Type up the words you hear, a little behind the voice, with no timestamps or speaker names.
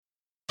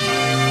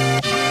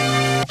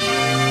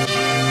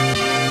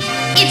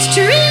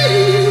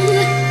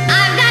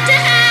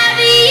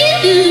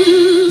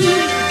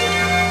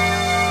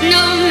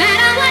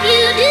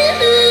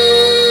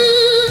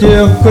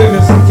Give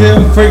quickness, give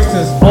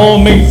greatness,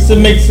 all makes it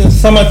makes it.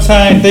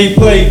 Summertime they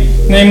play,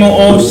 name on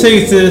all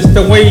seasons.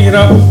 The weight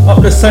up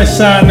the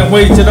sunshine, the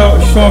wage it up,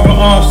 stronger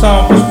arms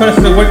sound,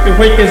 especially wake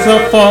us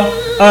up for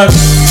us.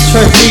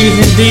 Trustees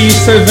indeed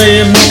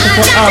surveying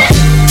multiple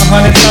options.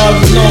 100,000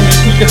 on me,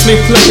 keep the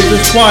fleet flipping,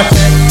 just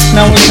watching.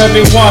 Now it's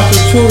heavy water,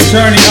 true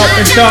journey out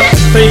the dark.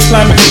 Stay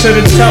climbing to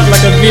the top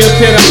like a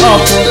VIP at an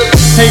opera.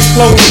 Hate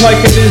flows like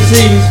a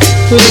disease.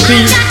 Through the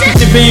beat, keep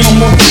the beam on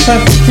more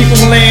successful. Keep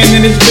them laying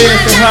in his bed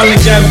for Holly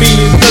got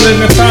bees. Filling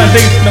the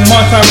foundation of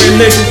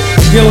multi-religion.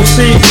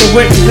 DOCs, the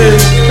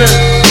witnesses.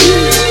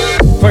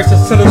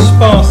 Verses to the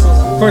sponsors,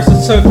 verses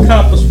to the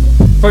accomplishments,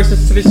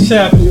 verses to the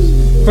champions,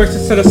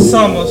 verses to the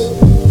summers,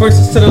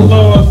 verses to the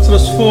Lord, to the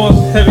swords,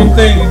 heavy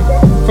things,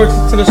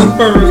 verses to the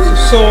spurs, the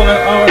soul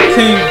and our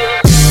king.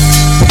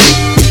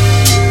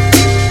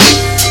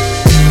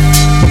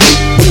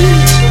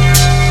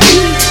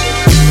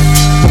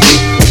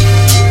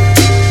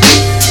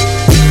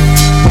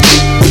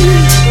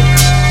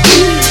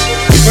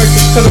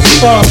 To the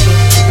sponsors,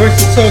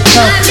 verses to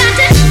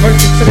accomplishments,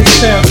 verses to the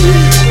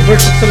champions,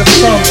 verses to the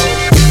summer,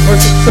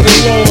 verses to the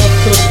Lord,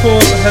 to the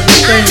swords of heavy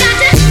things,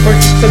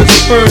 verses to the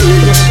spurs,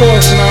 to the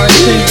swords and our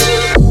king.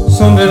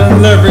 Sooner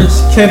than leverage,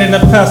 killing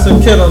the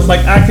passive killers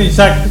like acting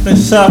jackets and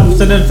shops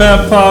to the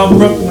vampire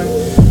Brooklyn.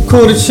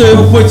 Cool to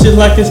chill witches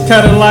like it's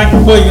Cadillac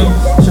Williams.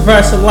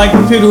 Jurassic like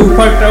Peter who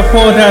piped that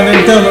whore down in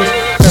Dillas.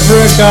 The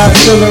real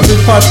Godzilla, we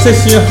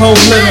partition your whole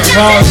living.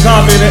 Round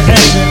zombie the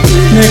engine,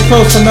 near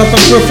close enough to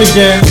roof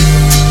again.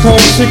 Home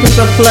secrets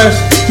of flesh,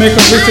 make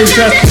a rich and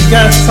justice,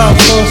 gas top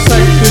for sex,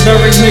 we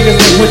direct niggas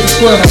and with the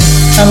Twitter.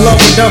 And love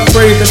without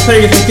phrase that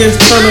pays against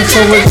feelings,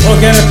 so it's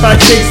organic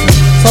vacation.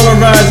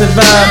 Polarize the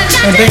vibe,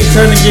 and they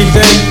turn to your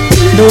day.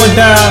 Do or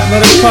die,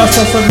 let it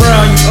process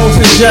around, you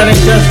ocean jet and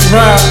just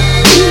ride.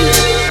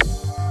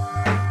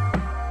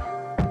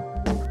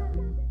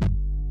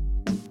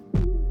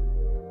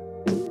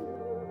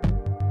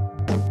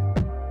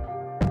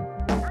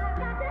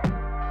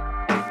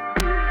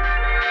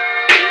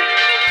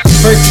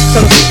 Verses to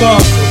the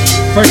sponsors,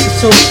 verses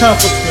to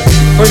accomplishments,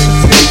 verses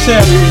to the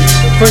champions,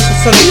 verses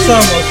to the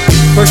summers,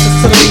 verses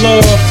to the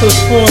Lord, to the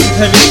swords and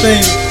heavy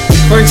things,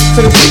 verses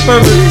to the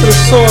spurs, to the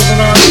swords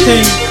and our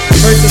king,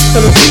 verses to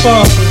the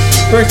sponsors,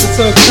 verses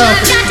to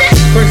accomplishments,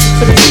 verses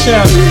to the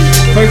champions,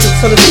 verses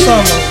to the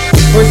summers,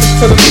 verses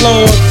to the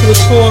Lord, to the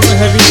swords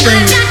and heavy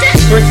things,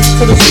 verses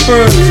to the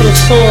spurs, to the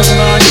swords and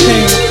our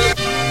king.